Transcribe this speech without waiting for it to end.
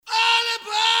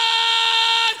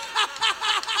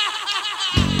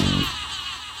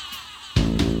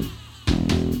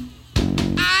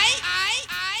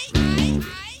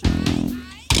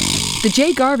The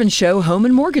Jay Garvens Show Home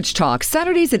and Mortgage Talk,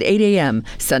 Saturdays at 8 a.m.,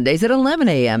 Sundays at 11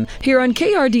 a.m., here on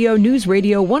KRDO News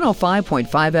Radio 105.5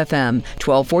 FM,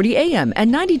 1240 a.m.,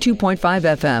 and 92.5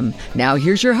 FM. Now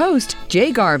here's your host,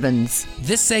 Jay Garvens.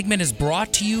 This segment is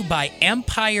brought to you by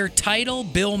Empire Title,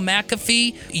 Bill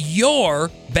McAfee,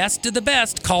 your best of the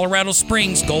best Colorado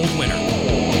Springs gold winner.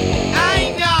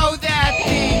 I know that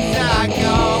things are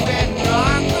going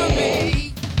wrong for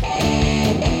me.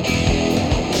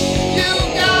 You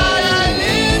gotta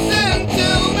listen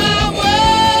to my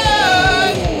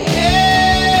words.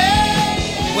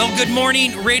 Yeah. Well, good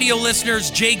morning, radio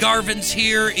listeners. Jay Garvens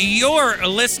here. You're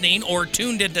listening or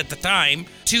tuned in at the time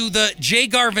to the Jay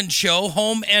Garvens Show,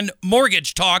 Home and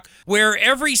Mortgage Talk, where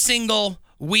every single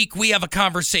week we have a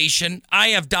conversation. I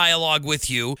have dialogue with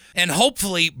you, and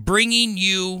hopefully bringing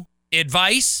you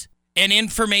advice and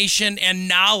information and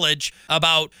knowledge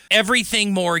about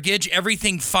everything mortgage,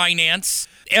 everything finance,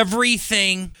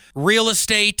 everything real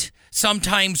estate.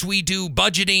 Sometimes we do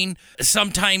budgeting.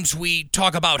 Sometimes we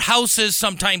talk about houses.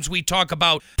 Sometimes we talk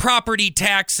about property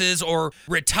taxes or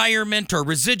retirement or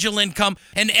residual income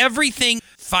and everything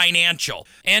financial.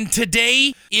 And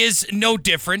today is no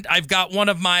different. I've got one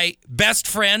of my best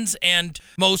friends and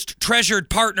most treasured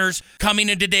partners coming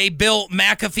in today, Bill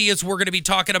McAfee, as we're going to be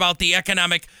talking about the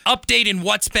economic update and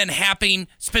what's been happening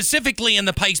specifically in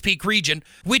the Pikes Peak region,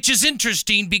 which is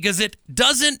interesting because it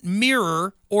doesn't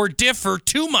mirror or differ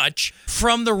too much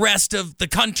from the rest of the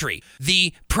country.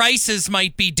 The prices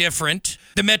might be different.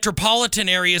 The metropolitan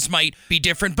areas might be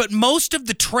different, but most of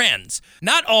the trends,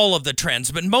 not all of the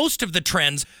trends, but most of the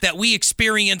trends that we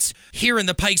experience here in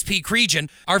the Pikes Peak region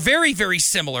are very, very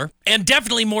similar, and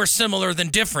definitely more similar than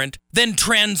different than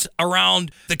trends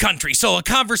around the country. So a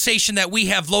conversation that we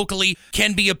have locally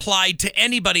can be applied to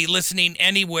anybody listening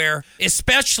anywhere,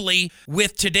 especially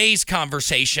with today's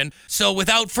conversation. So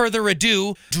without further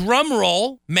ado, drum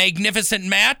roll, Magnificent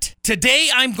Matt. Today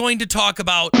I'm going to talk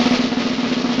about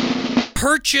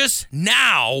purchase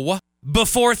now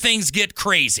before things get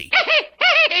crazy.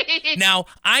 Now,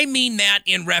 I mean that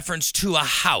in reference to a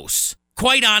house.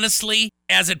 Quite honestly,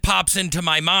 as it pops into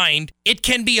my mind, it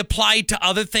can be applied to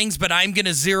other things, but I'm going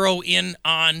to zero in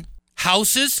on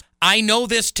houses. I know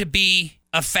this to be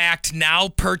a fact now,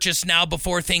 purchase now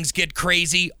before things get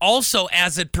crazy, also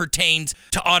as it pertains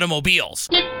to automobiles.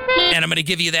 And I'm going to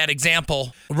give you that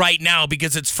example right now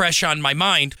because it's fresh on my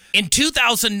mind. In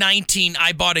 2019,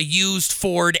 I bought a used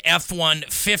Ford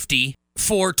F-150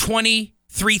 for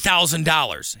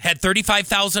 $23,000. Had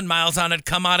 35,000 miles on it,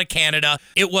 come out of Canada.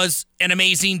 It was an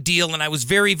amazing deal, and I was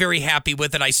very, very happy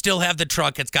with it. I still have the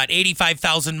truck. It's got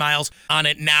 85,000 miles on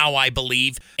it now, I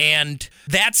believe. And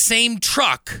that same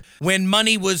truck, when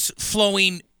money was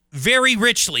flowing very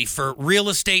richly for real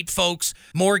estate folks,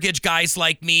 mortgage guys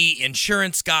like me,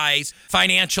 insurance guys,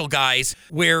 financial guys,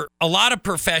 where a lot of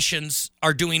professions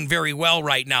are doing very well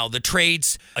right now. The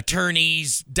trades,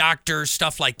 attorneys, doctors,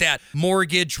 stuff like that.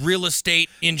 Mortgage, real estate,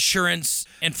 insurance,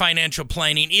 and financial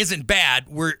planning isn't bad.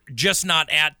 We're just not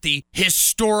at the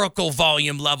historical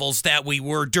volume levels that we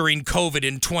were during COVID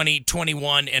in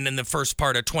 2021 and in the first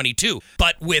part of 22.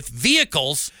 But with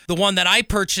vehicles, the one that I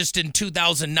purchased in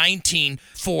 2019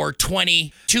 for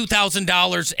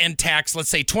 $22,000 and tax, let's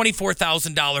say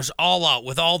 $24,000 all out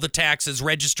with all the taxes,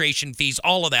 registration fees,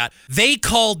 all of that. They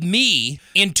called me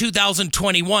in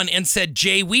 2021 and said,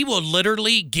 Jay, we will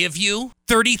literally give you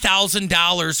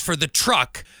 $30,000 for the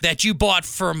truck that you bought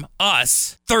from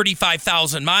us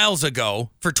 35,000 miles ago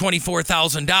for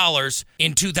 $24,000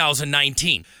 in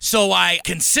 2019. So I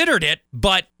considered it,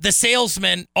 but the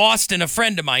salesman, Austin, a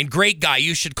friend of mine, great guy.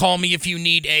 You should call me if you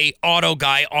need a auto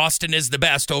guy. Austin is the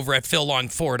best over at Phil Long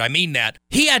Ford. I mean that.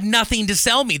 He had nothing to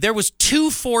sell me. There was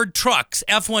 2 Ford trucks,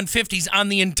 F-150s on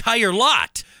the entire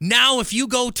lot. Now, if you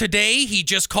go today, he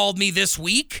just called me this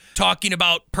week talking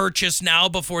about purchase now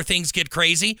before things get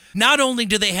crazy. Not only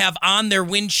do they have on their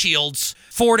windshields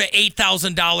 $4,000 to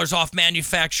 $8,000 off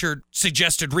manufactured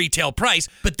suggested retail price,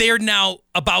 but they're now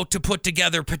about to put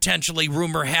together, potentially,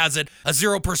 rumor has it, a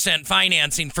 0%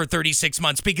 financing for 36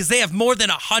 months because they have more than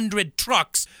 100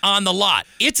 trucks on the lot.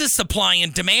 It's a supply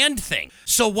and demand thing.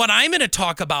 So what I'm going to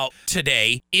talk about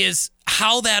today is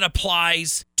how that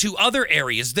applies to other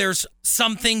areas. There's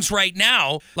some things right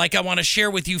now, like I want to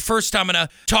share with you. First, I'm going to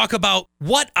talk about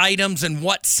what items and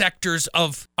what sectors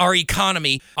of our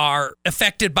economy are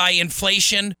affected by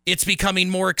inflation. It's becoming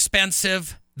more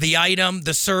expensive. the item,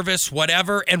 the service,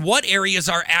 whatever, and what areas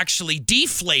are actually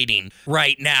deflating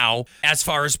right now as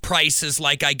far as prices,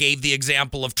 like I gave the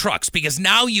example of trucks, because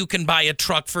now you can buy a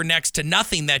truck for next to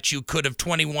nothing that you could have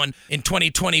in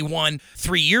 2021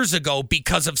 3 years ago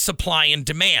because of supply and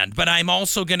demand. But I'm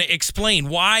also going to explain,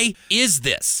 why is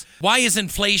this? Why is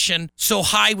inflation so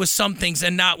high with some things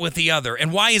and not with the other?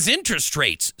 And why is interest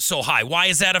rates so high? Why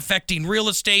is that affecting real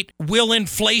estate? Will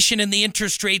inflation and the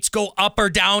interest rates go up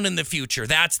or down in the future?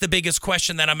 That's the biggest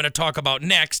question that I'm going to talk about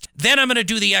next. Then I'm going to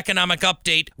do the economic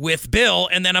update with Bill,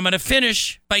 and then I'm going to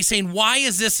finish by saying, why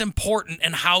is this important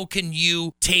and how can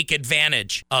you take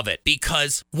advantage of it?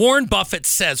 Because Warren Buffett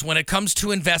says when it comes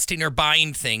to investing or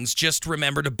buying things, just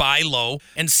remember to buy low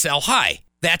and sell high.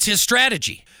 That's his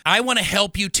strategy. I want to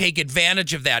help you take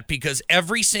advantage of that because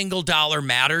every single dollar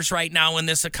matters right now in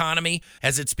this economy.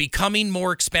 As it's becoming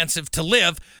more expensive to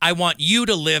live, I want you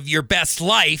to live your best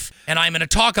life, and I'm going to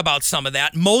talk about some of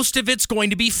that. Most of it's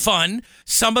going to be fun.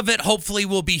 Some of it hopefully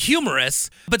will be humorous,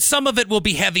 but some of it will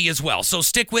be heavy as well. So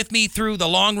stick with me through the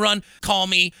long run. Call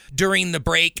me during the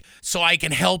break so I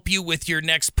can help you with your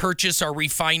next purchase or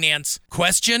refinance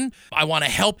question. I want to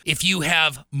help if you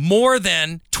have more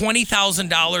than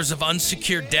 $20,000 of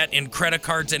unsecured debt in credit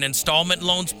cards and installment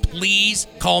loans. Please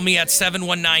call me at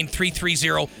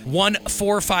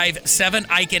 719-330-1457.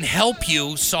 I can help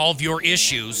you solve your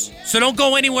issues. So don't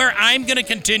go anywhere. I'm going to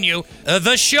continue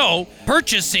the show,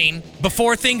 Purchasing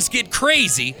Before Things Get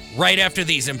Crazy, right after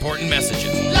these important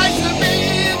messages. Life's a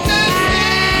million to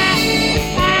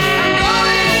see. I'm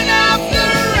going off the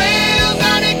rails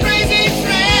on a crazy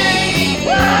train.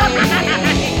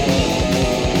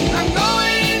 I'm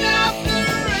going off the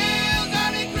rails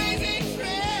on a crazy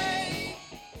train.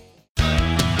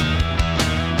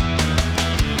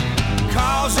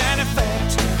 Cause and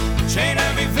effect, chain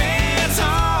of events,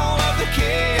 all of the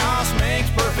chaos makes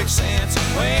perfect sense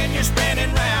when you're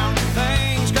spinning round,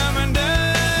 things come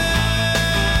undone.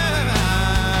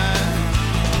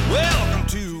 Welcome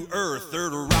to Earth,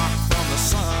 third rock from the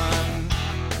sun.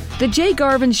 The Jay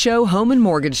Garvens Show Home and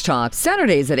Mortgage Talk,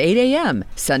 Saturdays at 8 a.m.,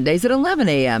 Sundays at 11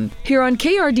 a.m., here on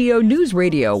KRDO News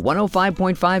Radio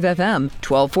 105.5 FM,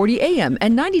 1240 a.m.,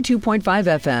 and 92.5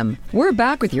 FM. We're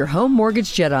back with your home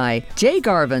mortgage Jedi, Jay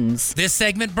Garvens. This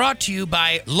segment brought to you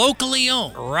by locally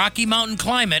owned Rocky Mountain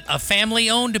Climate, a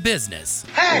family-owned business.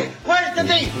 Hey, where's the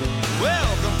beef?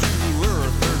 Welcome to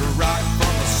Earth, third rock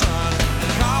from the sun.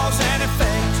 Cause and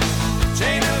effect,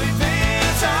 chain of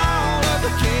events, all of the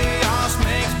chaos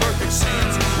makes perfect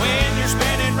sense when you're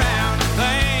spinning round,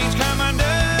 things come undone.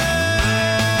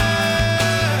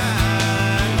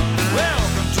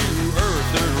 Welcome to Earth,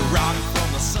 third rock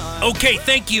from the sun. Okay,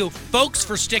 thank you, folks,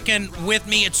 for sticking with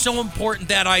me. It's so important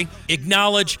that I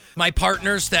acknowledge my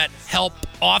partners that help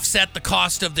offset the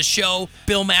cost of the show.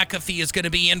 Bill McAfee is going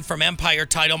to be in from Empire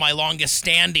Title, my longest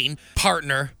standing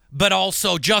partner, but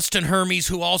also Justin Hermes,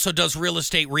 who also does real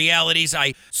estate realities.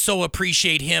 I so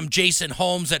appreciate him. Jason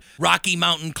Holmes at Rocky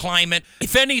Mountain Climate.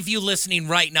 If any of you listening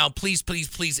right now, please, please,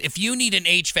 please, if you need an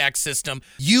HVAC system,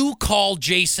 you call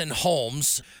Jason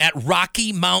Holmes at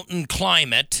Rocky Mountain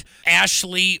Climate.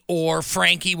 Ashley or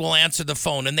Frankie will answer the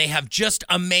phone, and they have just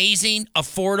amazing,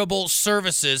 affordable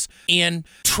services in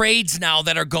trades now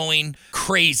that are going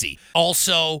crazy.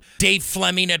 Also, Dave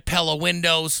Fleming at Pella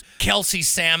Windows, Kelsey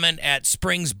Salmon at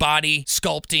Springs Body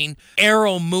Sculpting,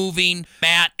 Arrow Moving.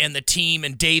 Matt and the team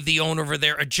and Dave, the owner over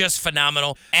there, are just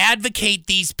phenomenal. Advocate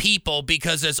these people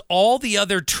because as all the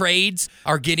other trades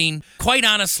are getting, quite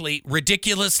honestly,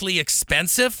 ridiculously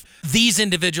expensive, these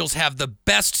individuals have the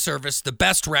best service, the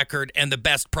best record, and the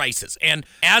best prices. And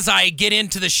as I get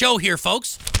into the show here,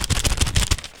 folks,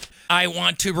 I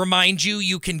want to remind you,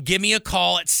 you can give me a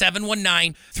call at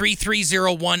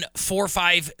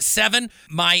 719-330-1457.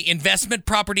 My investment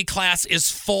property class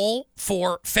is full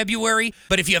for February,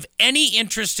 but if you have any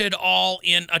interest at all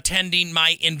in attending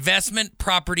my investment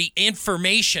property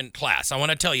information class, I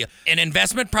want to tell you, an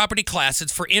investment property class,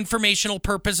 it's for informational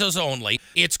purposes only.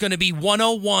 It's going to be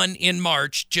 101 in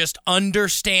March, just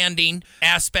understanding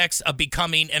aspects of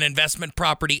becoming an investment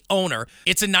property owner.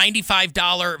 It's a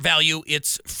 $95 value.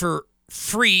 It's for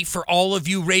free for all of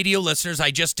you radio listeners.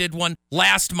 I just did one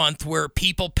last month where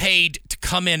people paid to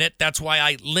come in it. That's why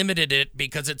I limited it,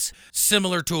 because it's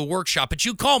similar to a workshop. But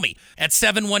you call me at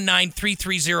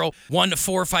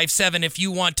 719-330-1457 if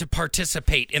you want to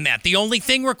participate in that. The only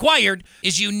thing required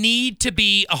is you need to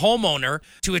be a homeowner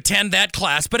to attend that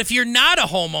class. But if you're not a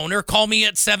homeowner, call me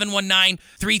at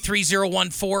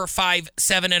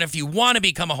 719-330-1457. And if you want to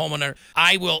become a homeowner,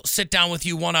 I will sit down with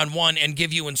you one-on-one and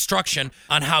give you instruction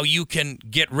on how you can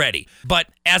get ready. But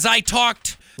as I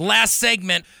talked last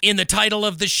segment in the title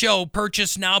of the show,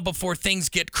 Purchase Now Before Things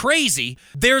Get Crazy.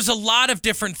 There's a lot of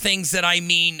different things that I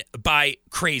mean by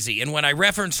crazy. And when I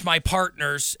reference my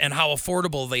partners and how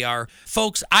affordable they are,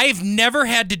 folks, I've never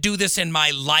had to do this in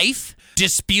my life,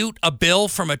 dispute a bill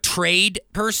from a trade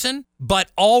person.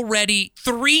 But already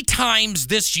 3 times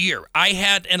this year, I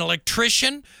had an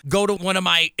electrician go to one of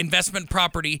my investment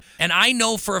property, and I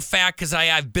know for a fact, because I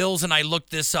have bills and I looked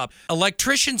this up,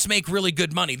 electricians make really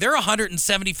good money. They're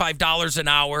 $175 an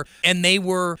hour, and they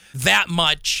were that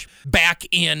much back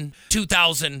in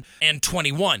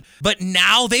 2021. But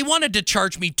now they wanted to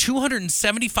charge me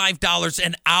 $275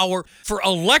 an hour for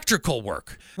electrical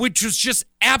work, which was just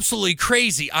absolutely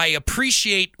crazy. I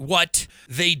appreciate what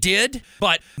they did,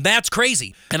 but that's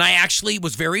crazy. And I actually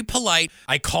was very polite.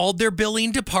 I called their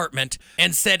billing department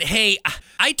and said, hey,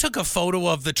 I took a photo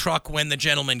of the truck when the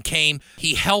gentleman came.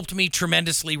 He helped me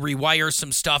tremendously rewire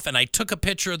some stuff, and I took a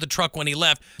picture of the truck when he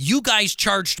left. You guys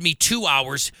charged me 2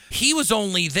 hours. He was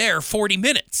only there 40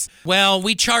 minutes. Well,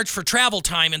 we charge for travel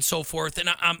time and so forth, and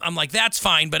I'm like, that's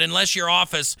fine, but unless your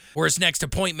office or his next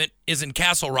appointment is in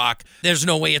Castle Rock, there's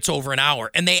no way it's over an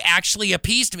hour. And they actually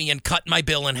appeased me and cut my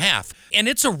bill in half. And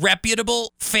it's a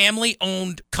reputable,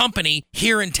 family-owned company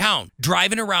here in town,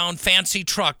 driving around fancy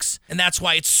trucks. And that's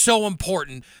why it's so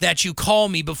important that you call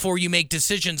me before you make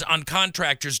decisions on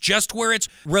contractors, just where it's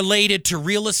related to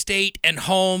real estate and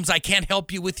homes. I can't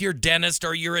help you with your dentist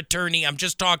or your attorney. I'm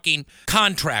just talking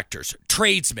contractors,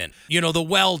 tradesmen, the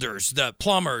welders, the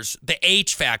plumbers, the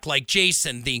HVAC like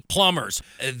Jason, the plumbers,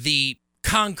 the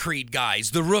concrete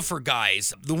guys, the roofer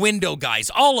guys, the window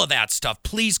guys, all of that stuff.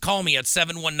 Please call me at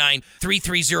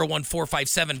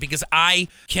 719-330-1457 because I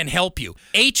can help you.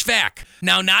 HVAC.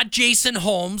 Now, not Jason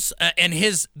Holmes and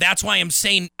that's why I'm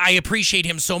saying I appreciate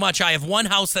him so much. I have one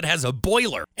house that has a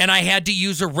boiler and I had to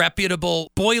use a reputable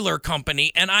boiler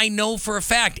company. And I know for a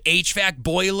fact, HVAC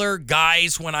boiler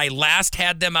guys, when I last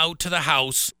had them out to the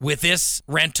house with this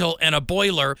rental and a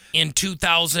boiler in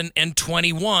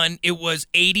 2021, it was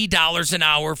 $80 an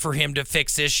hour for him to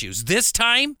fix issues. This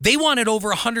time, they wanted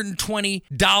over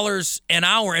 $120 an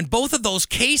hour. In both of those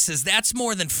cases, that's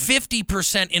more than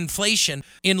 50% inflation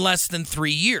in less than 3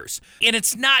 years. And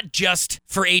it's not just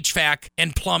for HVAC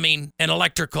and plumbing and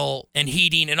electrical and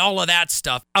heating and all of that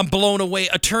stuff. I'm blown away.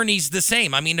 Attorneys, the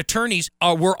same. I mean, attorneys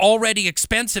were already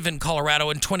expensive in Colorado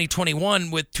in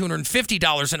 2021 with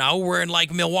 $250 an hour, where in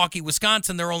like Milwaukee,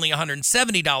 Wisconsin, they're only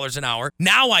 $170 an hour.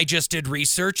 Now I just did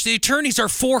research. The attorneys are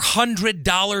 $400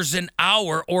 an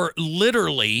hour, or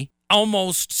literally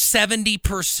almost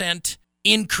 70%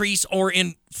 increase or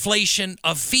inflation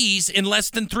of fees in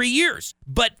less than 3 years.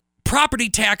 But property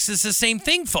tax is the same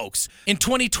thing, folks. In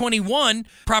 2021,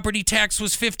 property tax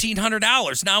was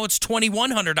 $1,500. Now it's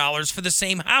 $2,100 for the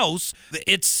same house.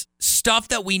 It's stuff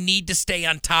that we need to stay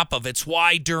on top of. It's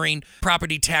why during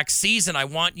property tax season, I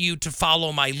want you to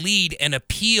follow my lead and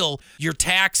appeal your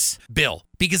tax bill.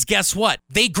 Because guess what?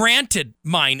 They granted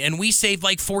mine, and we saved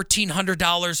like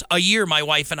 $1,400 a year, my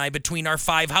wife and I, between our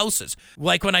 5 houses.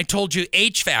 Like when I told you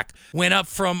HVAC went up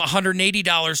from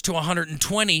 $180 to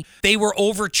 $120, they were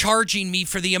overcharging me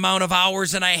for the amount of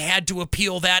hours, and I had to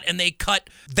appeal that, and they cut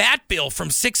that bill from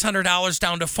 $600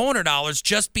 down to $400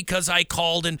 just because I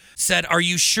called and said, are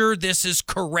you sure this is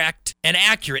correct and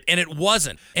accurate? And it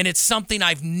wasn't. And it's something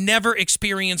I've never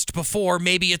experienced before.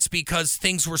 Maybe it's because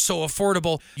things were so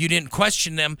affordable, you didn't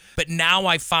question them, but now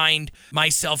I find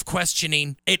myself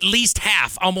questioning at least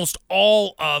half, almost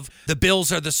all of the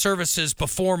bills or the services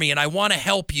before me, and I want to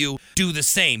help you do the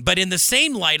same. But in the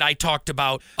same light, I talked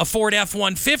about a Ford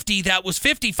F-150 that was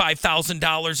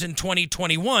 $55,000 in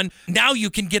 2021. Now you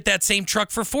can get that same truck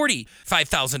for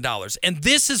 $45,000. And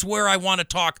this is where I want to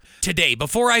talk today.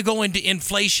 Before I go into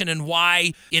inflation and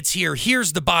why it's here,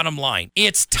 here's the bottom line.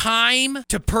 It's time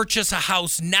to purchase a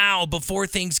house now before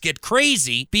things get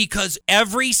crazy, because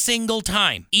every single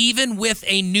time, even with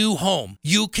a new home,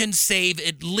 you can save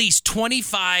at least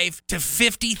 $25,000 to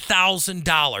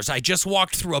 $50,000. I just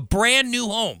walked through a brand new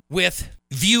home with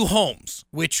View Homes,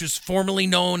 which was formerly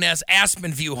known as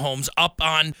Aspen View Homes, up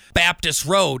on Baptist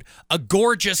Road, a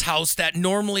gorgeous house that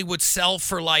normally would sell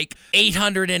for like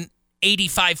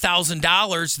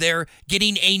 $885,000. They're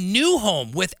getting a new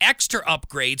home with extra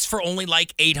upgrades for only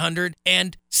like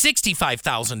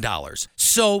 $865,000.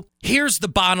 So here's the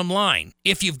bottom line.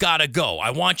 If you've got to go, I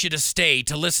want you to stay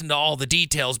to listen to all the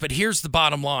details, but here's the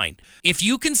bottom line. If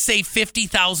you can save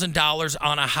 $50,000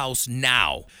 on a house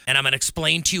now, and I'm going to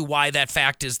explain to you why that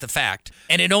fact is the fact,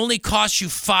 and it only costs you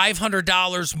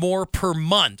 $500 more per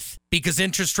month because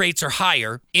interest rates are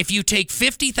higher. If you take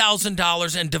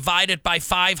 $50,000 and divide it by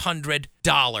 500,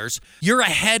 you're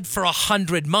ahead for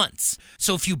 100 months.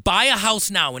 So if you buy a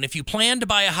house now, and if you plan to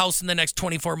buy a house in the next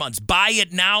 24 months, buy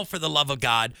it now for the love of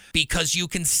God, because you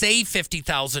can save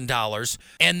 $50,000.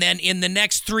 And then in the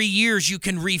next 3 years, you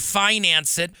can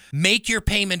refinance it, make your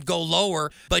payment go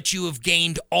lower, but you have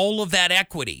gained all of that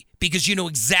equity. Because you know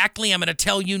exactly, I'm going to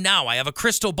tell you now, I have a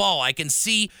crystal ball. I can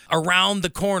see around the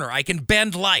corner. I can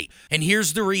bend light. And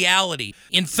here's the reality.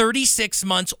 In 36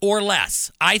 months or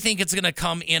less, I think it's going to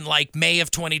come in like May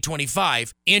of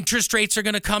 2025. Interest rates are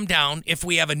going to come down. If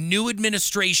we have a new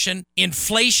administration,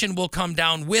 inflation will come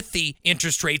down with the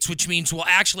interest rates, which means we'll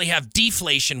actually have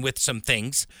deflation with some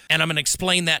things. And I'm going to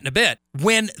explain that in a bit.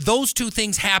 When those two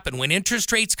things happen, when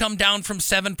interest rates come down from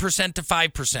 7% to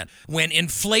 5%, when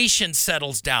inflation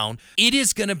settles down, it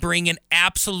is going to bring an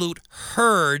absolute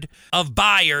herd of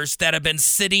buyers that have been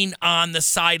sitting on the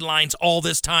sidelines all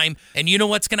this time. And you know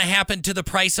what's going to happen to the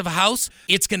price of a house?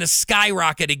 It's going to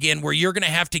skyrocket again, where you're going to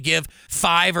have to give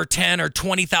 $5,000 or $10,000 or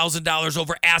 $20,000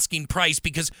 over asking price,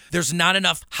 because there's not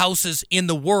enough houses in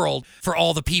the world for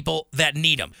all the people that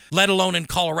need them, let alone in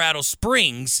Colorado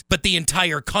Springs, but the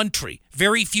entire country.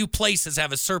 Very few places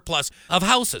have a surplus of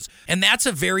houses. And that's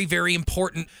a very, very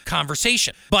important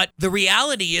conversation. But the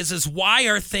reality is why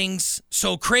are things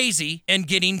so crazy and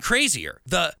getting crazier?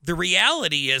 The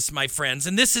reality is, my friends,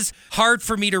 and this is hard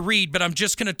for me to read, but I'm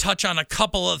just going to touch on a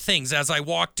couple of things as I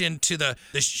walked into the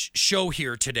show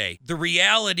here today. The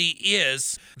reality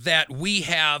is that we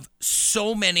have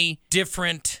so many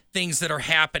different things that are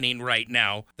happening right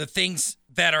now. The things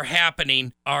that are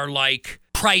happening are like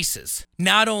prices.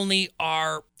 Not only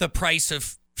are the price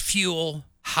of fuel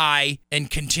high and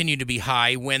continue to be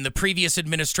high, when the previous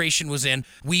administration was in,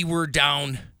 we were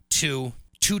down to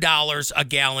 $2 a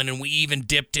gallon, and we even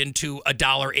dipped into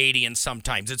 $1.80, and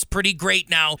sometimes it's pretty great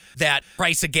now that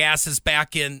price of gas is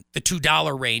back in the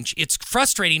 $2 range. It's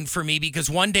frustrating for me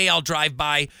because one day I'll drive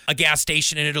by a gas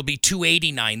station and it'll be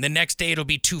 $2.89. The next day it'll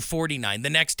be $2.49. The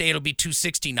next day it'll be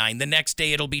 $2.69. The next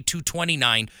day it'll be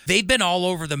 $2.29. They've been all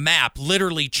over the map,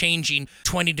 literally changing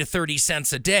 20 to 30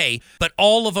 cents a day, but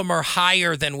all of them are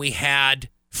higher than we had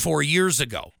 4 years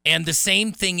ago. And the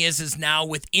same thing is now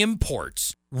with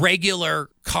imports. Regular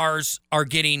cars are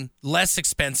getting less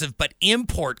expensive, but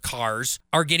import cars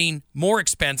are getting more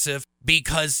expensive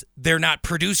because they're not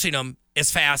producing them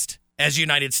as fast as the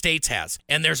United States has.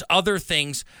 And there's other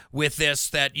things with this,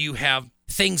 that you have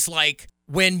things like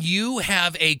when you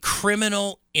have a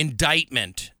criminal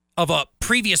indictment of a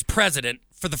previous president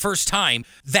for the first time,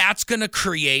 that's going to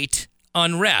create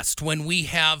unrest. When we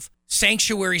have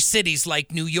sanctuary cities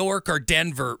like New York or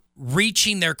Denver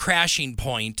reaching their crashing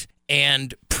point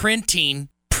and printing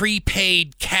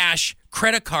prepaid cash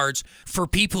credit cards for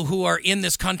people who are in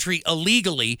this country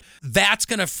illegally, that's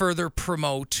going to further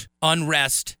promote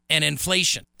unrest and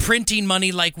inflation. Printing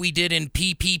money like we did in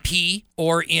PPP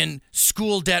or in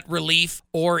school debt relief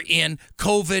or in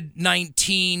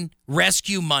COVID-19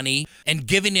 rescue money and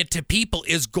giving it to people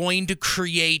is going to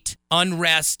create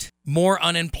unrest, more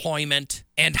unemployment,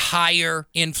 and higher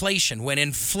inflation. When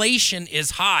inflation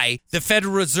is high, the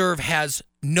Federal Reserve has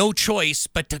no choice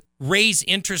but to raise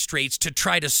interest rates to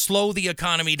try to slow the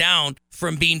economy down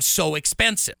from being so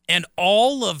expensive. And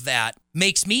all of that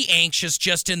makes me anxious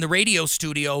just in the radio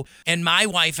studio. And my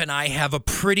wife and I have a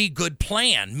pretty good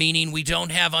plan, meaning we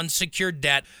don't have unsecured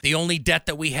debt. The only debt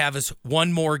that we have is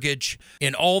one mortgage.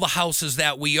 In all the houses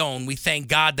that we own, we thank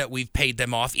God that we've paid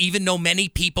them off, even though many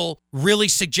people really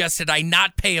suggested I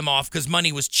not pay them off because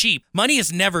money was cheap. Money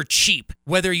is never cheap,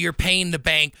 whether you're paying the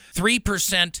bank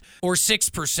 3% or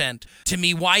 6%. To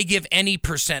me, why give any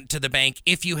percent to the bank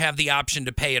if you have the option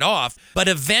to pay it off? But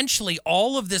eventually,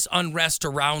 all of this unrest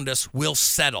around us will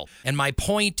settle. And my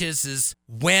point is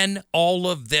when all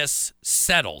of this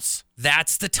settles,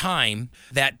 that's the time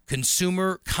that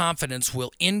consumer confidence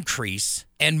will increase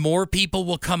and more people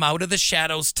will come out of the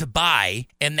shadows to buy.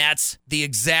 And that's the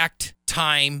exact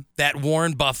time that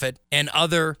Warren Buffett and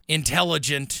other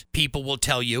intelligent people will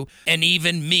tell you, and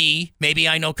even me, maybe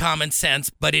I know common sense,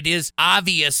 but it is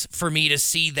obvious for me to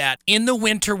see that in the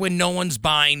winter when no one's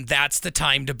buying, that's the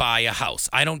time to buy a house.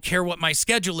 I don't care what my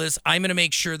schedule is. I'm going to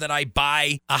make sure that I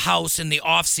buy a house in the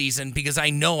off season because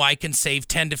I know I can save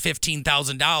 $10,000 to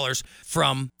 $15,000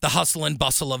 from the hustle and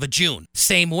bustle of a June.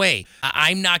 Same way,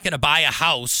 I'm not going to buy a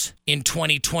house in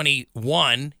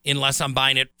 2021 unless I'm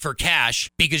buying it for cash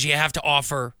because you have to to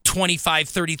offer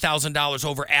 $25,000, $30,000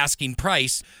 over asking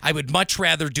price. I would much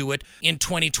rather do it in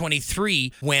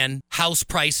 2023 when house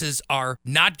prices are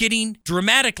not getting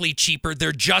dramatically cheaper.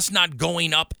 They're just not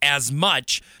going up as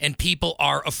much, and people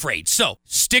are afraid. So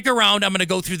stick around. I'm going to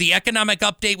go through the economic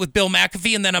update with Bill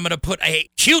McAfee, and then I'm going to put a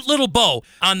cute little bow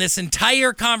on this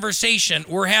entire conversation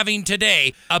we're having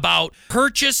today about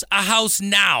purchase a house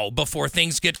now before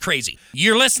things get crazy.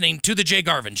 You're listening to The Jay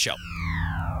Garvens Show.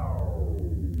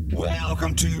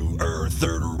 Welcome to Earth,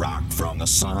 third rock from the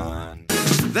sun.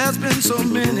 There's been so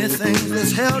many things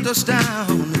that's held us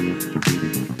down,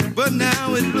 but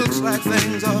now it looks like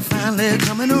things are finally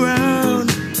coming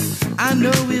around. I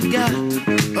know we've got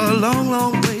a long,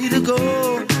 long way to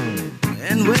go,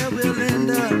 and where we'll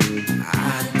end up,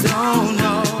 I don't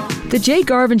know. The Jay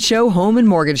Garvens Show Home and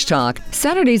Mortgage Talk,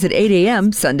 Saturdays at 8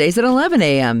 a.m., Sundays at 11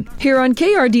 a.m. Here on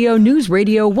KRDO News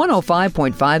Radio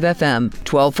 105.5 FM,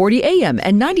 1240 a.m.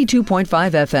 and 92.5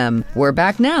 FM. We're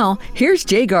back now. Here's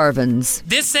Jay Garvens.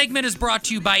 This segment is brought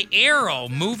to you by Arrow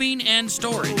Moving and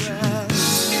Storage. Don't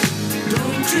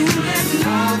you let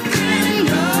nothing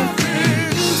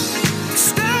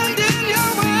stand in your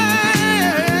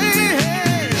way.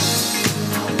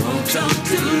 I want you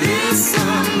to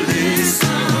listen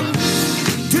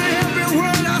to every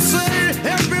word I say,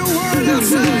 every word I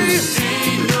say.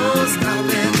 Ain't no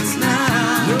stopping us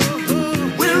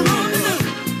now. We're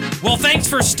running. Well, thanks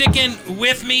for sticking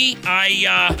with me.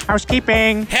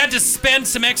 Housekeeping. Had to spend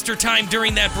some extra time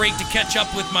during that break to catch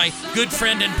up with my good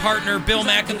friend and partner, Bill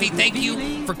McAfee. Thank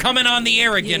you for coming on the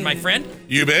air again, my friend.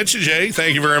 You betcha, Jay.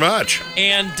 Thank you very much.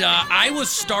 And I was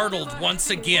startled once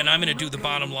again. I'm going to do the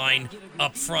bottom line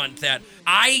up front that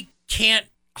I can't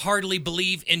hardly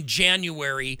believe in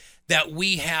January that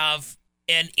we have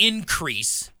an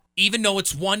increase, even though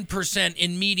it's 1%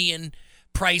 in median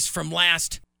price from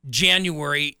last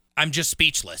January. I'm just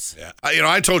speechless. Yeah.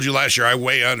 I told you last year I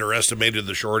way underestimated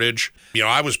the shortage.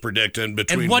 I was predicting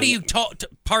between... And what do you...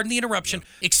 Pardon the interruption.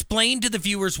 Explain to the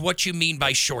viewers what you mean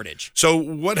by shortage. So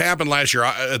what happened last year,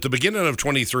 at the beginning of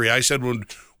 23, I said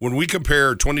when we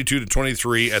compare 22 to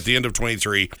 23 at the end of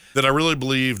 23, that I really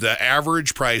believe the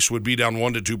average price would be down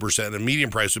 1% to 2% and the median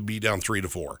price would be down 3% to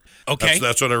 4%. Okay.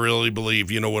 That's what I really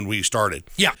believe, when we started.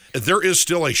 Yeah. There is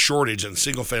still a shortage in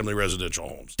single-family residential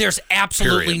homes. There's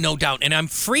absolutely Period. No doubt. And I'm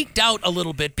freaked out a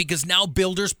little bit because now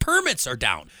builders' permits are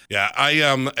down. Yeah,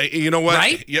 you know what?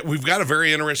 Right? Yeah, we've got a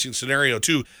very interesting scenario,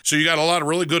 too. So you got a lot of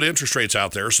really good interest rates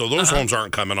out there, so those homes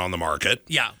aren't coming on the market.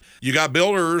 Yeah. You got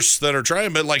builders that are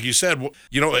trying, but like you said,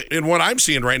 in what I'm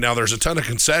seeing right now, there's a ton of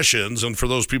concessions. And for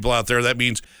those people out there, that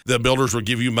means the builders will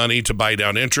give you money to buy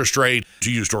down interest rate,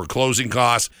 to use toward closing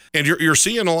costs. And you're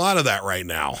seeing a lot of that right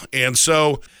now. And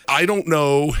so I don't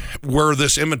know where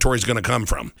this inventory is going to come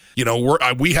from.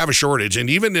 We have a shortage. And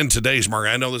even in today's market,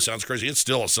 I know this sounds crazy, it's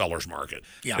still a seller's market.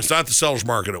 Yeah. It's not the seller's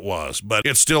market it was, but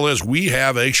it still is. We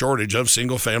have a shortage of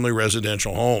single-family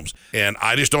residential homes. And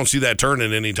I just don't see that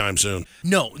turning anytime soon.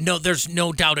 No, there's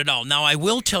no doubt at all. Now, I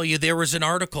will tell you, there was an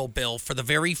article, Bill, for the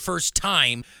very first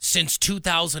time since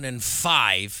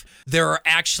 2005, there are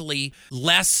actually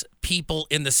less people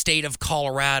in the state of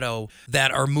Colorado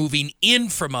that are moving in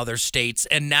from other states,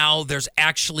 and now there's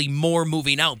actually more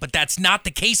moving out. But that's not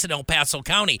the case in El Paso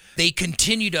County. They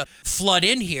continue to flood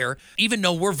in here, even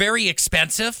though we're very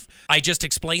expensive. I just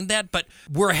explained that, but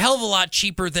we're a hell of a lot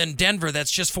cheaper than Denver.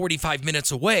 That's just 45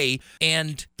 minutes away.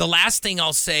 And the last thing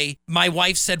I'll say, my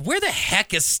wife said, where the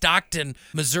heck is Stockton,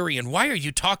 Missouri, and why are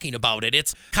you talking about it?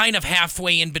 It's kind of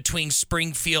halfway in between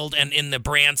Springfield and in the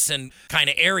Branson kind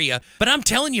of area. But I'm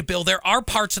telling you, Bill, there are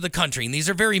parts of the country, and these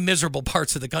are very miserable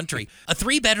parts of the country. A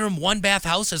 3-bedroom, 1-bath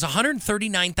house is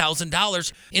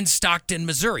 $139,000 in Stockton,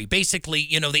 Missouri. Basically,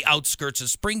 the outskirts of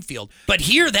Springfield. But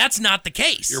here, that's not the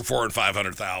case. You're $400,000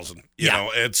 and $500,000.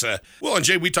 It's and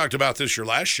Jay, we talked about this your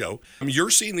last show. You're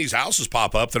seeing these houses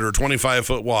pop up that are 25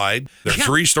 foot wide. They're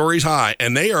 3 stories high,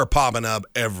 and they are popping up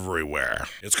everywhere.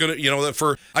 It's gonna,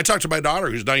 I talked to my daughter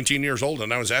who's 19 years old,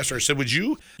 and I was asking her, I said, would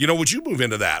you move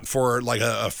into that for like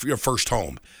a first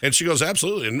home? And she goes,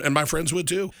 absolutely, and my friends would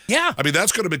too. Yeah, I mean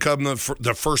that's going to become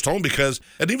the first home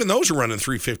and even those are running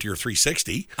 $350,000 or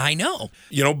 $360,000. I know.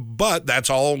 But that's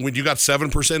all when you got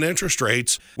 7% interest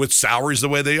rates with salaries the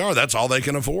way they are. That's all they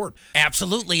can afford.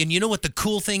 Absolutely. And you know what the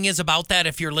cool thing is about that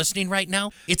if you're listening right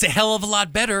now? It's a hell of a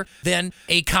lot better than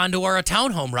a condo or a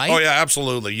townhome, right? Oh, yeah,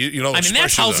 absolutely.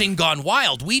 That's housing gone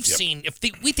wild. We've seen,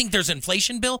 we think there's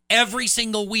inflation, Bill, every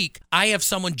single week. I have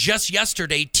someone just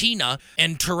yesterday, Tina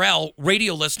and Terrell,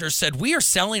 radio listeners, listeners said, we are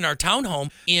selling our townhome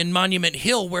in Monument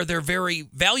Hill where they're very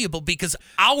valuable because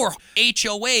our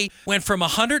HOA went from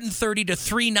 130 to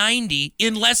 390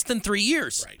 in less than 3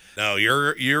 years. Right. No,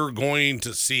 you're going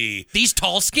to see these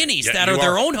tall skinnies that are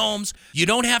their own homes. You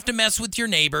don't have to mess with your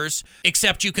neighbors,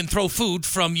 except you can throw food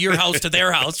from your house to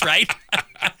their house, right?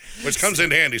 Which comes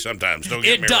in handy sometimes, don't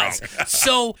get me wrong. It does.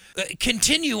 So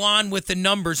continue on with the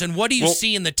numbers, and what do you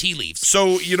see in the tea leaves?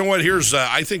 So, you know what, here's,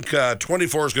 I think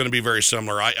 24 is going to be very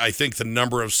similar. I think the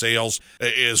number of sales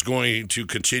is going to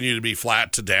continue to be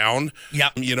flat to down.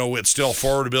 Yep. You know, it's still,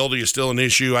 affordability is still an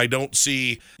issue. I don't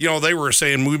see, you know, they were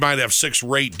saying we might have 6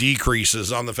 rate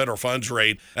decreases on the federal funds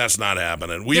rate. That's not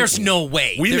happening. There's no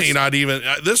way. We may not even,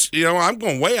 I'm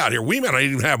going way out here. We may not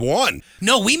even have one.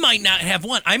 No, we might not have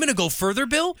one. I'm going to go further,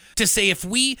 Bill, to say if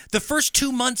the first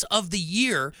 2 months of the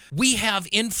year, we have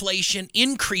inflation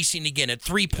increasing again at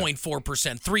 3.4%,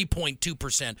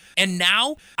 3.2%. And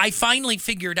now I finally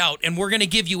figured out, and we're going to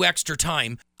give you extra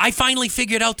time, I finally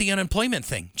figured out the unemployment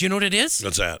thing. Do you know what it is?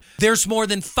 What's that? There's more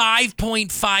than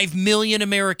 5.5 million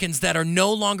Americans that are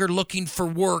no longer looking for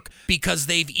work because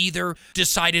they've either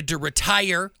decided to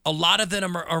retire. A lot of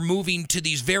them are moving to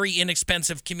these very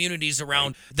inexpensive communities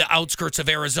around the outskirts of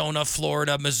Arizona,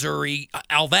 Florida, Missouri,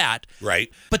 all that.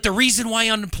 Right. But the reason why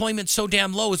unemployment's so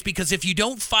damn low is because if you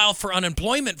don't file for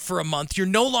unemployment for a month, you're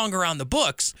no longer on the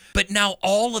books. But now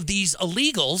all of these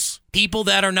illegals, people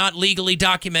that are not legally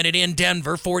documented in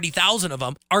Denver, 40,000 of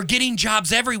them, are getting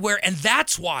jobs everywhere. And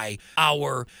that's why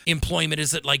our employment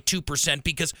is at like 2%,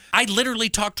 because I literally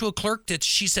talked to a clerk that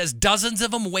she says dozens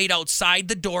of them wait outside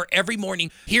the door every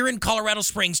morning here in Colorado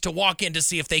Springs to walk in to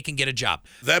see if they can get a job.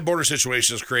 That border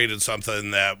situation has created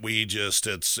something that we just,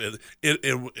 it's going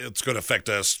to affect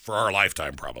us for our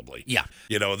lifetime probably. Yeah.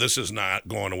 You know, this is not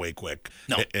going away quick.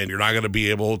 No. And you're not going to be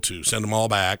able to send them all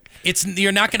back.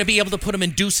 You're not going to be able to put them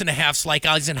in deuce and a halfs like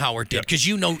Eisenhower did, because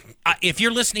you know, if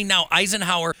you're listening now,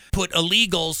 Eisenhower put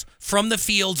illegals from the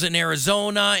fields in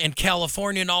Arizona and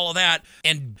California and all of that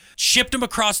and shipped them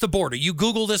across the border. You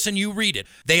Google this and you read it.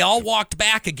 They all walked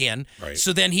back again. Right.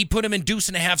 So then he put them in deuce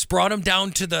and a halfs, brought them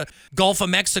down to the Gulf of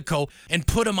Mexico and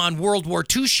put them on World War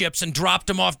II ships and dropped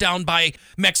them off down by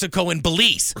Mexico and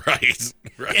Belize. Right.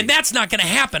 And that's not going to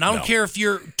happen. I don't care if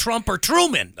you're Trump or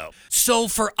Truman. No. So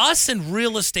for us in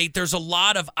real estate, there's a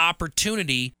lot of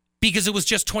opportunity, because it was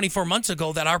just 24 months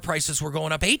ago that our prices were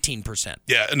going up 18%.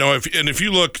 Yeah, no. If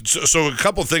you look, so a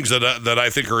couple of things that I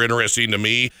think are interesting to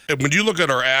me. When you look at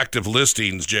our active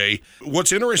listings, Jay,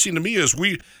 what's interesting to me is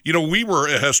we were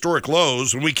at historic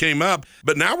lows when we came up,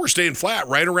 but now we're staying flat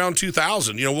right around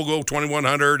 2,000. You know, we'll go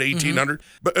 2,100, 1,800,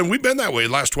 and we've been that way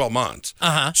the last 12 months.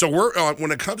 So we're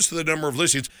when it comes to the number of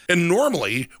listings, and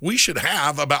normally we should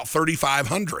have about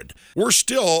 3,500. We're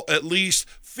still at least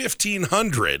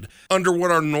 1,500 under what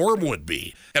our norm would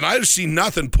be. And I see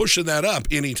nothing pushing that up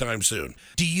anytime soon.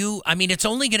 It's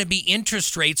only going to be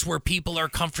interest rates where people are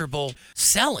comfortable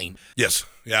selling. Yes.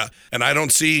 Yeah. And I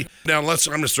don't see, now I'm going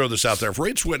to throw this out there. If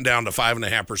rates went down to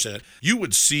 5.5%, you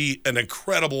would see an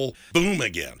incredible boom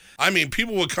again. I mean,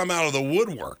 people would come out of the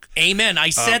woodwork. Amen.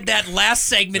 I said that last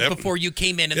segment before you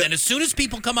came in. And then as soon as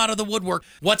people come out of the woodwork,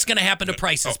 what's going to happen to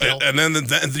prices, Bill? And then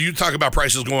you talk about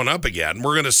prices going up again.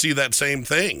 We're going to see that same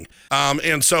thing.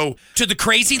 And so, to the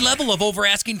crazy level of over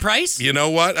asking price? You know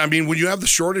what? I mean, when you have the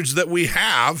shortage that we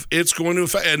have, it's going to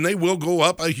affect, and they will go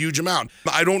up a huge amount.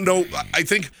 I don't know. I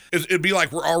think it'd be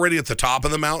like we're already at the top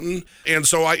of the mountain. And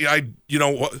so I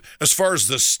as far as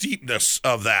the steepness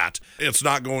of that, it's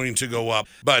not going to go up.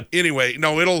 But anyway,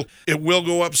 no, it will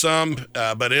go up some,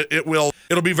 but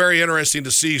it'll be very interesting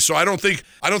to see. So I don't think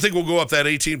we'll go up that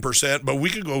 18%, but we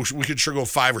could sure go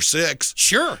 5 or 6.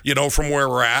 Sure. From where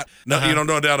we're at. No,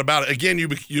 no doubt about it. Again,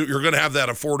 you're going to have that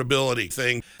affordability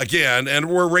thing again, and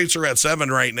where rates are at 7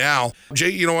 right now.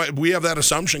 Jay, we have that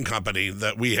assumption company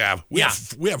that we have. We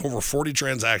have over 40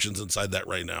 transactions inside that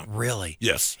right now. Really?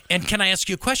 Yes. And can I ask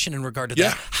you a question in regard to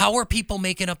that? How are people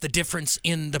making up the difference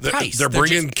in the price? They're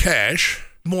bringing cash.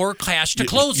 More cash to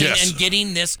closing yes. and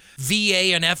getting this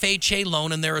VA and FHA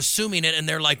loan, and they're assuming it, and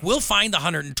they're like, we'll find the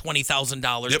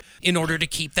 $120,000 in order to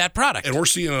keep that product. And we're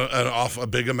seeing a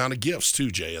big amount of gifts too,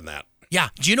 Jay, in that. Yeah.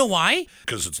 Do you know why?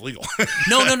 Because it's legal.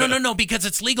 No, because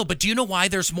it's legal. But do you know why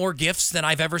there's more gifts than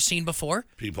I've ever seen before?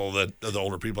 The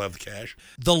older people have the cash.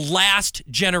 The last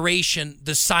generation,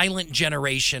 the silent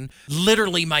generation,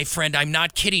 literally, my friend, I'm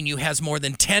not kidding you, has more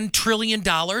than $10 trillion.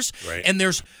 Right. And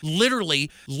there's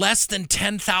literally less than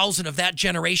 10,000 of that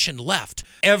generation left.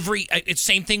 It's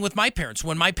same thing with my parents.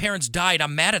 When my parents died,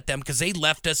 I'm mad at them because they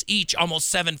left us each almost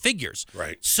 7 figures.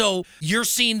 Right. So you're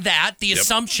seeing that, the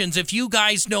assumptions, if you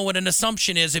guys know what an assumption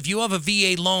assumption is if you have a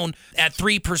VA loan at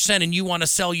 3% and you want to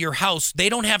sell your house, they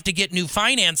don't have to get new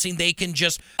financing. They can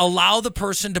just allow the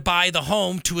person to buy the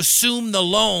home, to assume the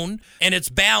loan and its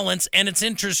balance and its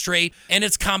interest rate and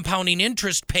its compounding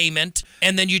interest payment,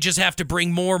 and then you just have to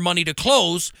bring more money to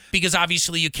close because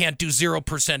obviously you can't do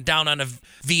 0% down on a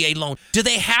VA loan. Do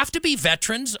they have to be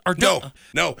veterans or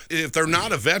No. If they're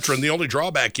not a veteran, the only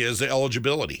drawback is the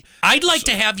eligibility. I'd like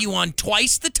to have you on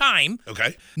twice the time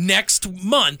next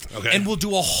month, and we'll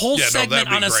do a whole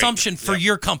segment on assumption for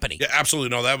your company. Yeah, absolutely.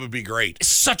 No, that would be great. It's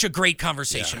such a great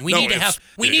conversation. Yeah.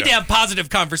 We need to have positive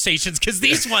conversations because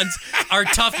these ones are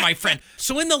tough, my friend.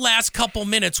 So in the last couple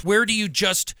minutes, where do you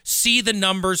just see the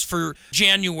numbers for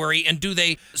January, and do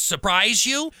they surprise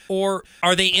you, or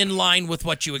are they in line with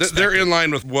what you expected? They're in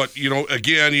line with what,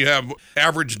 again, you have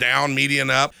average down, median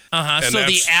up. So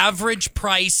the average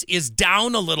price is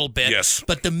down a little bit,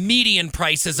 but the median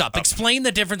price is up. Explain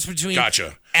the difference between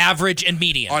average and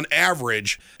median. On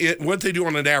average, what they do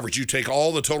on an average, you take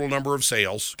all the total number of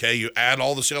sales, you add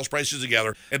all the sales prices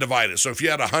together and divide it. So if you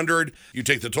had 100, you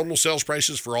take the total sales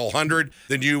prices for all 100,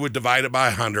 then you would divide it by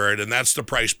 100, and that's the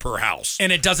price per house.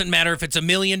 And it doesn't matter if it's $1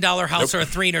 million house or a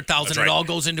 $300,000, it all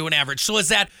goes into an average. So is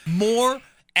that more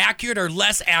accurate or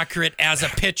less accurate as a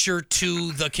picture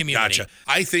to the community? Gotcha.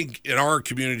 I think in our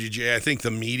community, Jay, I think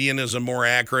the median is a more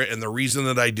accurate, and the reason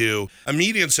that I do, a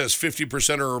median says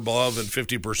 50% or above and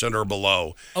 50% or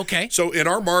below. Okay. So in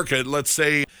our market, let's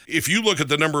say, if you look at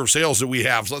the number of sales that we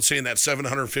have, let's say in that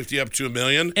 750 up to $1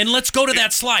 million. And let's go to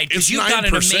that slide, because you've got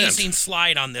an amazing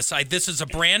slide on this side. This is a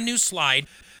brand new slide.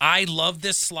 I love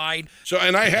this slide. So,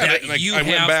 and I had it, and I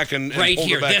went back and right pulled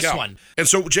here, it back this out. one. And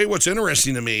so, Jay, what's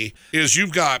interesting to me is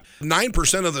you've got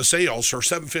 9% of the sales are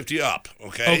 750 up,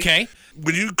 okay? Okay.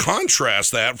 When you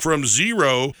contrast that from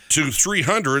 0 to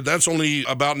 300, that's only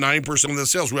about 9% of the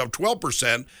sales. We have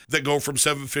 12% that go from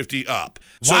 750 up.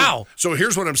 Wow. So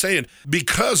here's what I'm saying.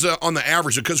 Because on the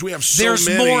average, because we have so There's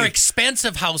many... more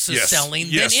expensive houses selling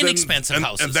than inexpensive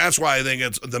houses. And that's why I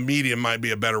think the median might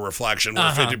be a better reflection,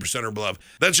 where 50% or above.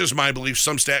 That's just my belief.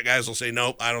 Some stat guys will say,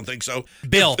 nope, I don't think so.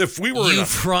 Bill, if we were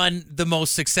you've run the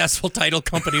most successful title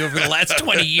company over the last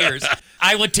 20 years.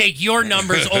 I would take your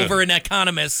numbers over an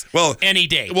economist any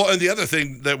day. Well, and the other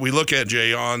thing that we look at,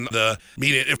 Jay, on the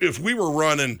median, if we were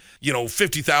running,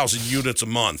 50,000 units a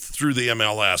month through the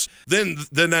MLS, then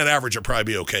that average would probably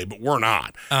be okay, but we're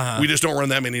not. We just don't run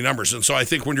that many numbers. And so I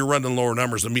think when you're running lower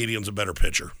numbers, the median's a better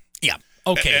picture. Yeah.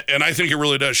 Okay. And I think it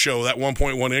really does show that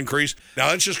 1.1 increase. Now,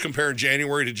 that's just comparing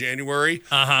January to January.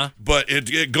 But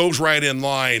it goes right in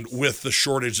line with the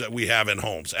shortage that we have in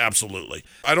homes. Absolutely.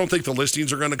 I don't think the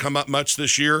listings are going to come up much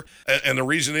this year. And the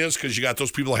reason is because you got those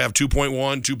people that have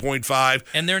 2.1, 2.5.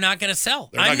 And they're not going to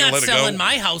sell. I'm not selling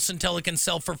my house until it can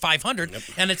sell for $500. Yep.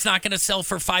 And it's not going to sell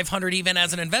for $500 even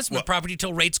as an investment property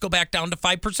till rates go back down to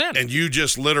 5%. And you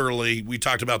just literally, we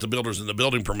talked about the builders and the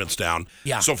building permits down.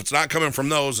 Yeah. So if it's not coming from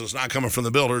those, it's not coming from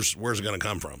the builders, where's it going to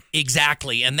come from?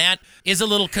 Exactly. And that is a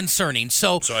little concerning.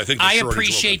 So I think I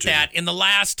appreciate that. In the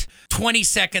last 20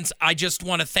 seconds, I just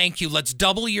want to thank you. Let's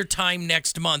double your time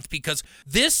next month, because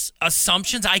this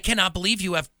assumptions, I cannot believe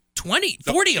you have 40 of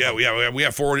them. Yeah, we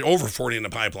have over 40 in the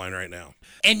pipeline right now.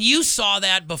 And you saw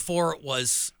that before it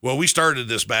was... Well, we started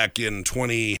this back in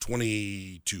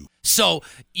 2022. So,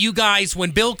 you guys,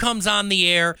 when Bill comes on the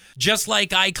air, just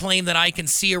like I claim that I can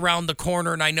see around the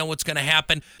corner and I know what's going to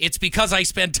happen, it's because I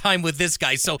spend time with this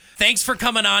guy. So, thanks for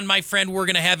coming on, my friend. We're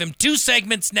going to have him 2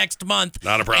 segments next month.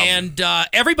 Not a problem. And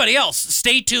everybody else,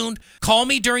 stay tuned. Call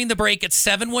me during the break at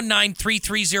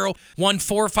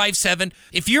 719-330-1457.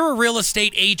 If you're a real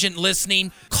estate agent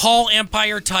listening, call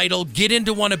Empire Title. Get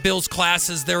into one of Bill's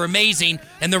classes. They're amazing.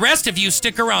 And the rest of you,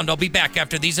 stick around. I'll be back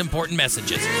after these important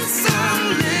messages. Listen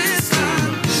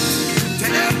to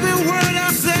every word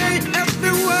I say,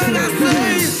 every word I say.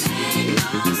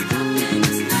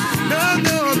 No.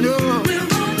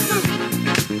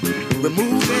 We're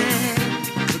moving,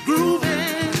 we're grooving.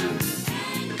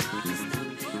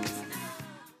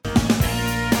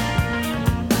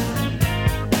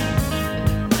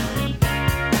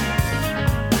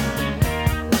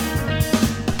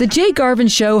 The Jay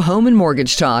Garvens Show Home and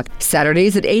Mortgage Talk,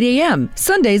 Saturdays at 8 a.m.,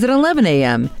 Sundays at 11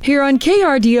 a.m., here on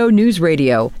KRDO News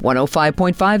Radio,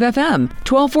 105.5 FM,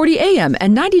 1240 a.m.,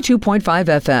 and 92.5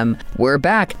 FM. We're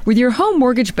back with your home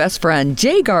mortgage best friend,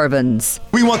 Jay Garvens.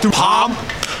 We want to pump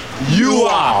you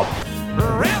up.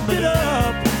 Wrap it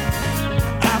up,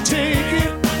 I'll take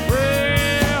it.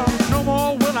 Well, no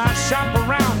more will I shop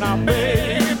around now,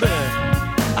 baby.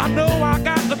 I know I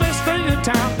got the best thing in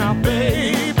town now,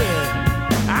 baby.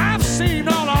 I've seen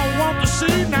all I want to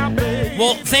see now, baby.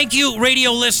 Well, Thank you,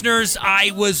 radio listeners.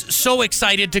 I was so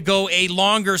excited to go a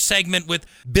longer segment with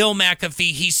Bill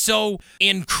McAfee. He's so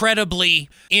incredibly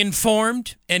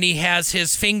informed, and he has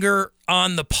his finger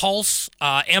on the pulse.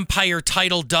 Empire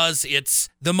Title does. It's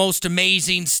the most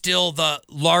amazing, still the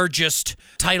largest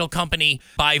title company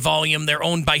by volume. They're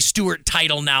owned by Stewart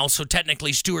Title now, so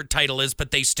technically Stewart Title is,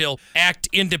 but they still act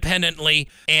independently,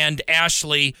 and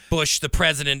Ashley Bush, the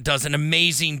president, does an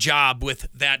amazing job with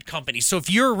that company. So if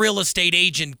you're a real estate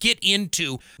agent, get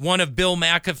into one of Bill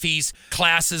McAfee's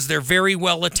classes. They're very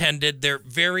well attended. They're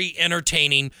very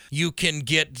entertaining. You can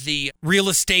get the real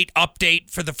estate update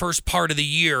for the first part of the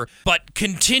year, but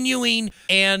continuing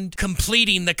and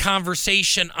completing the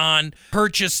conversation on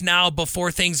purchase now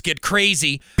before things get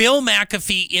crazy, Bill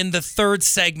McAfee in the third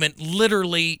segment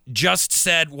literally just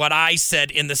said what I said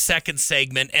in the second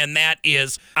segment, and that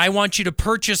is, I want you to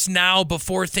purchase now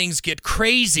before things get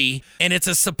crazy, and it's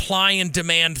a supply and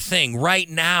demand thing. Right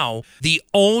now, the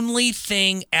only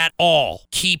thing at all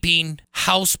keeping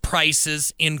house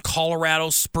prices in Colorado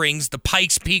Springs, the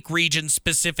Pikes Peak region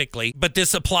specifically, but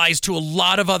this applies to a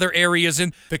lot of other areas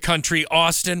in the country,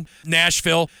 Austin,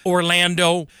 Nashville,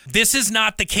 Orlando. This is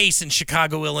not the case in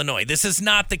Chicago, Illinois. This is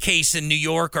not the case in New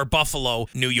York or Buffalo,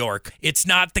 New York. It's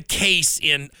not the case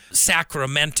in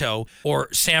Sacramento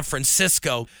or San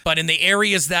Francisco, but in the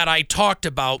areas that I talked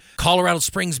about, Colorado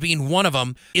Springs being one of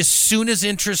them, as soon as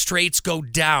interest rates go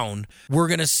down, we're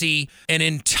going to see an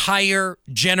entire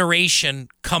generation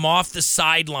come off the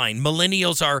sideline.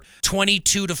 Millennials are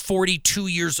 22 to 42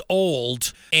 years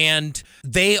old, and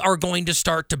they are going to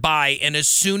start to buy. And as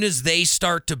soon as they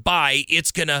start to buy,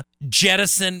 it's going to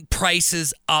jettison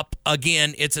prices up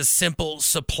again. It's a simple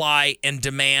supply and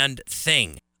demand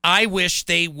thing. I wish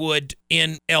they would,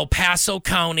 in El Paso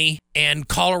County and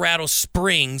Colorado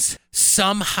Springs,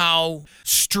 somehow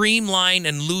streamline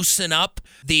and loosen up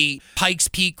the Pikes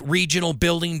Peak Regional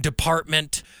Building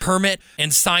Department permit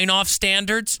and sign-off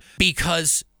standards,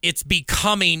 because it's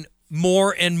becoming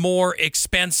more and more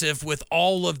expensive with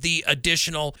all of the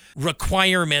additional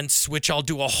requirements, which I'll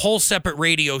do a whole separate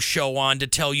radio show on to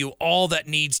tell you all that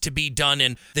needs to be done,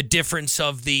 and the difference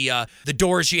of the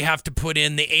doors you have to put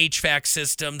in, the HVAC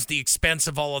systems, the expense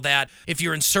of all of that. If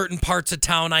you're in certain parts of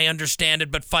town, I understand it,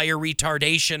 but fire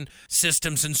retardation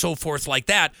systems and so forth like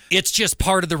that. It's just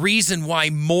part of the reason why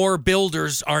more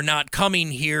builders are not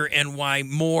coming here and why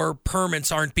more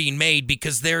permits aren't being made,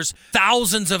 because there's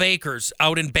thousands of acres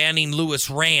out in Banning Lewis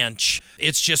Ranch.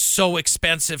 It's just so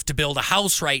expensive to build a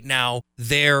house right now.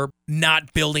 They're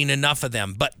not building enough of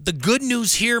them. But the good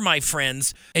news here, my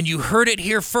friends, and you heard it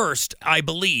here first, I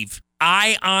believe,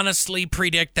 I honestly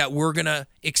predict that we're going to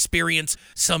experience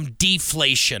some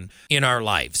deflation in our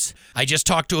lives. I just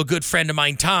talked to a good friend of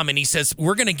mine, Tom, and he says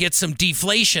we're going to get some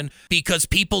deflation because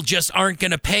people just aren't going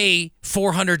to pay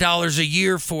 $400 a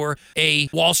year for a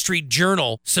Wall Street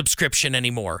Journal subscription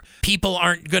anymore. People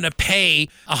aren't going to pay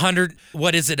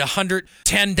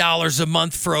 $110 a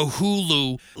month for a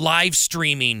Hulu live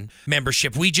streaming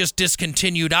membership. We just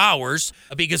discontinued ours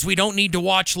because we don't need to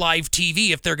watch live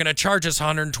TV if they're going to charge us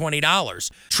 $120.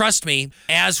 Trust me,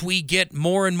 as we get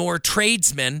more and more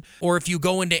tradesmen, or if you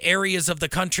go into areas of the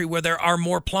country where there are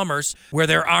more plumbers, where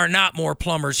there are not more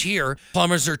plumbers here,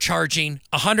 plumbers are charging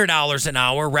 $100 an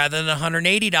hour rather than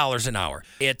 $180 an hour.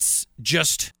 It's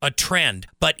just a trend.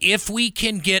 But if we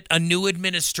can get a new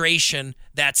administration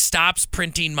that stops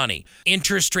printing money,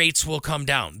 interest rates will come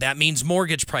down. That means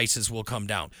mortgage prices will come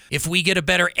down. If we get a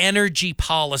better energy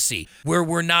policy where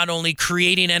we're not only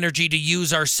creating energy to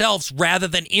use ourselves rather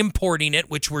than importing it,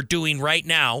 which we're doing right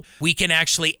now, we can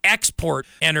actually export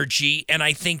energy. And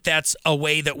I think that's a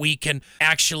way that we can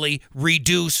actually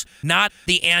reduce not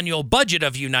the annual budget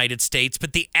of the United States,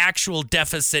 but the actual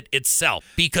deficit itself.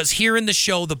 Because here in the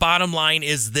show, the bottom line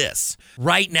is this.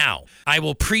 Right now, I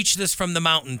will preach this from the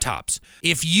mountaintops.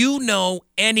 If you know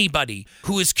anybody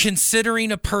who is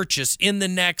considering a purchase in the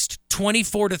next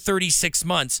 24 to 36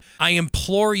 months, I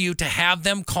implore you to have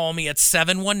them call me at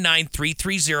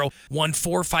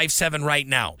 719-330-1457 right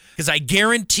now. Because I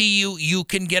guarantee you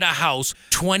can get a house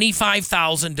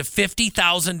 $25,000 to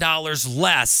 $50,000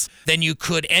 less than you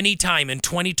could anytime in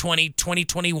 2020,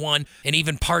 2021, and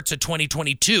even parts of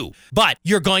 2022. But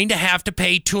you're going to have to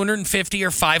pay $250 or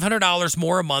 $500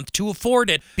 more a month to afford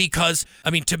it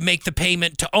to make the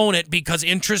payment to own it, because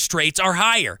interest rates are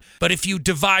higher. But if you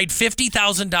divide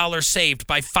 $50,000 saved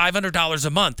by $500 a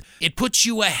month, it puts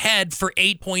you ahead for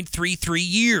 8.33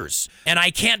 years. And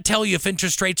I can't tell you if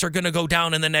interest rates are going to go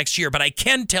down in the next year, but I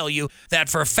can tell you that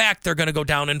for a fact they're going to go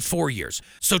down in 4 years.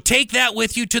 So take that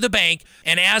with you to the bank.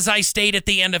 And as I state at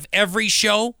the end of every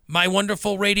show, my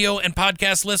wonderful radio and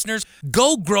podcast listeners,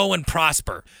 go grow and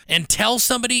prosper and tell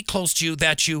somebody close to you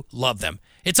that you love them.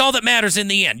 It's all that matters in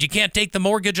the end. You can't take the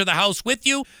mortgage of the house with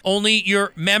you, only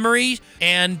your memory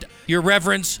and your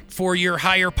reverence for your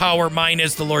higher power. Mine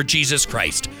is the Lord Jesus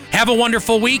Christ. Have a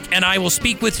wonderful week, and I will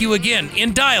speak with you again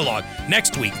in dialogue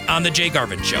next week on The Jay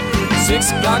Garvin Show.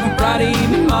 6 o'clock on Friday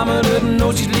evening, mama doesn't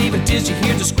know she's leaving till she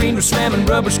hears the screamer slamming,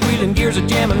 rubber squealing, gears are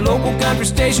jamming, local country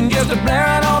station just a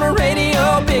blaring on her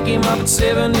radio. Pick him up at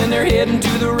 7 and they're heading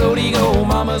to the rodeo.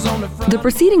 Mama's on the front. The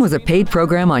proceeding was a paid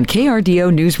program on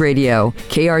KRDO News Radio.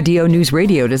 KRDO News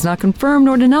Radio does not confirm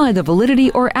nor deny the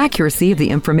validity or accuracy of the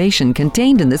information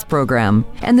contained in this program,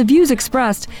 and the views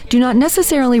expressed do not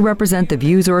necessarily represent the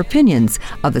views or opinions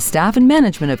of the staff and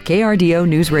management of KRDO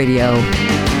News Radio.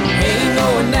 Ain't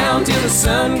going down till the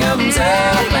sun comes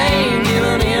up. Ain't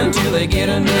giving in till they get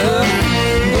enough.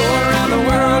 Going around the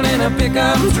world in a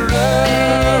pickup truck.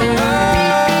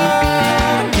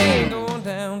 Ain't going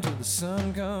down till the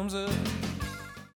sun comes up.